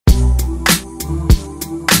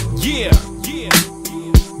Yeah.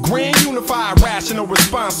 Grand Unified Rational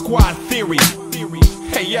Response Squad Theory.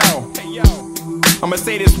 Hey yo, I'ma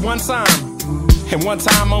say this one time, and one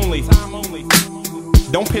time only.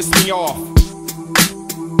 Don't piss me off,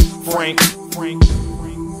 Frank.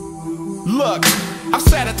 Look, I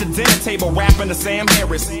sat at the dinner table rapping to Sam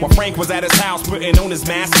Harris while Frank was at his house putting on his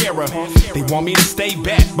mascara. They want me to stay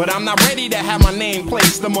back, but I'm not ready to have my name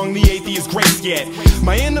placed among the atheist greats yet.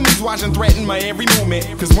 My enemies watch and threaten my every movement,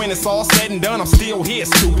 cause when it's all said and done, I'm still here,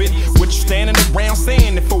 stupid. What you standing around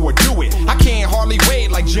saying it for? Do it. I can't hardly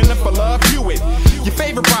wait like Jennifer Love Hewitt. Your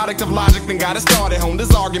favorite product of logic then got it started. Honed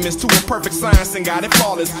his arguments to a perfect science and got it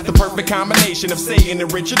flawless. The perfect combination of Satan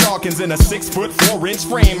and Richard Dawkins in a 6'4"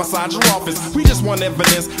 frame outside your office. We just want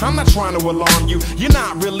evidence. I'm not trying to alarm you. You're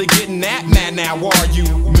not really getting that mad now, are you?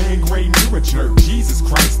 Man, great, you're a jerk. Jesus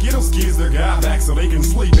Christ, get those kids their guy back so they can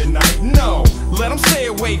sleep at night. No, let them stay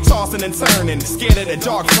awake, tossing and turning, scared of the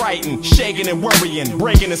dark, frightened, shaking and worrying,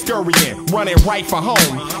 breaking and scurrying, running right for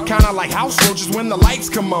home. Kinda like house roaches when the lights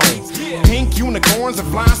come on. Pink unicorns and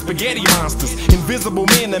flying spaghetti monsters, invisible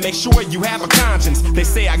men that make sure you have a conscience. They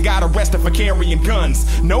say I got arrested for carrying guns.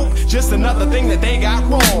 Nope, just another thing that they got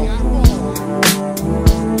wrong.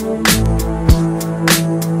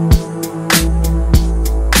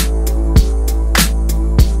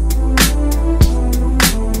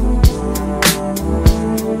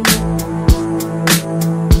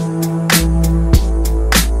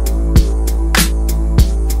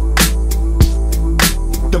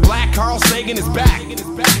 Is back.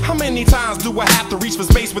 How many times do I have to reach for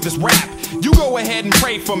space with this rap? You go ahead and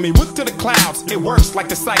pray for me, look to the clouds. It works like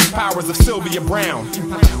the psychic powers of Sylvia Brown.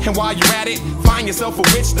 And while you're at it, find yourself a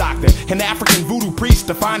witch doctor, an African voodoo priest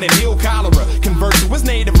to find and heal cholera. Convert to his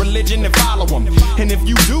native religion and follow him. And if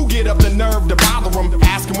you do get up the nerve to bother him,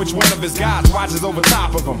 ask him which one of his gods watches over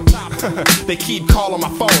top of him. They keep calling my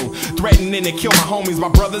phone, threatening to kill my homies, my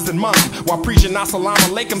brothers and mom, while preaching assalamu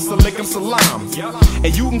alaikum, salikum salam.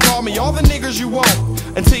 And you can call me all the niggers you want,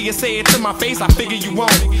 until you say it to my face, I figure you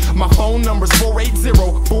won't. My phone number's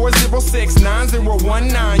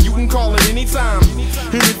 480-406-9019. You can call it anytime.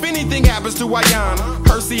 And if anything happens to Ayan,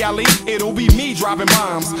 Percy Ali, it'll be me dropping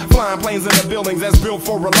bombs, flying planes into buildings that's built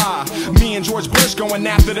for Allah. Me and George Bush going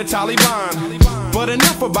after the Taliban. But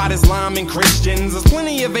enough about Islam and Christians. There's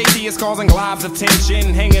plenty of atheists causing lives of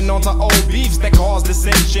tension, hanging on to old beefs that cause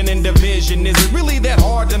dissension and division. Is it really that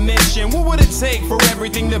hard to mention? What would it take for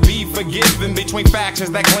everything to be forgiven between factions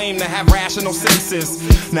that claim to have rational senses?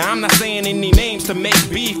 Now I'm not saying any names to make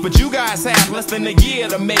beef, but you guys have less than a year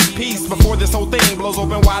to make peace before this whole thing blows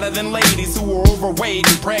open wider than ladies who are overweight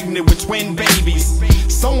and pregnant with twin babies.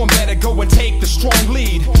 Someone better go and take the strong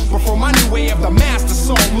lead before my new way of the master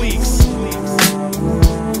song leaks.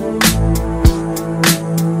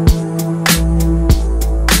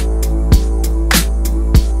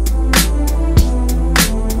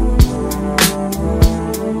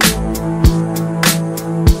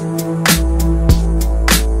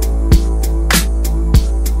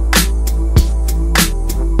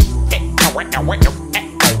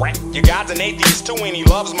 Your God's an atheist too and he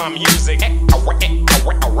loves my music.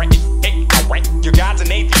 Your God's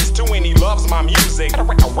an atheist too and he loves my music.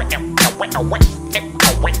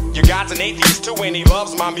 Your God's an atheist too and he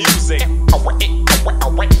loves my music.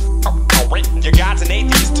 Your God's an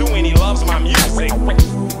atheist too and he loves my music.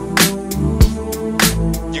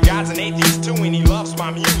 Your God's an atheist too and he loves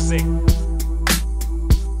my music.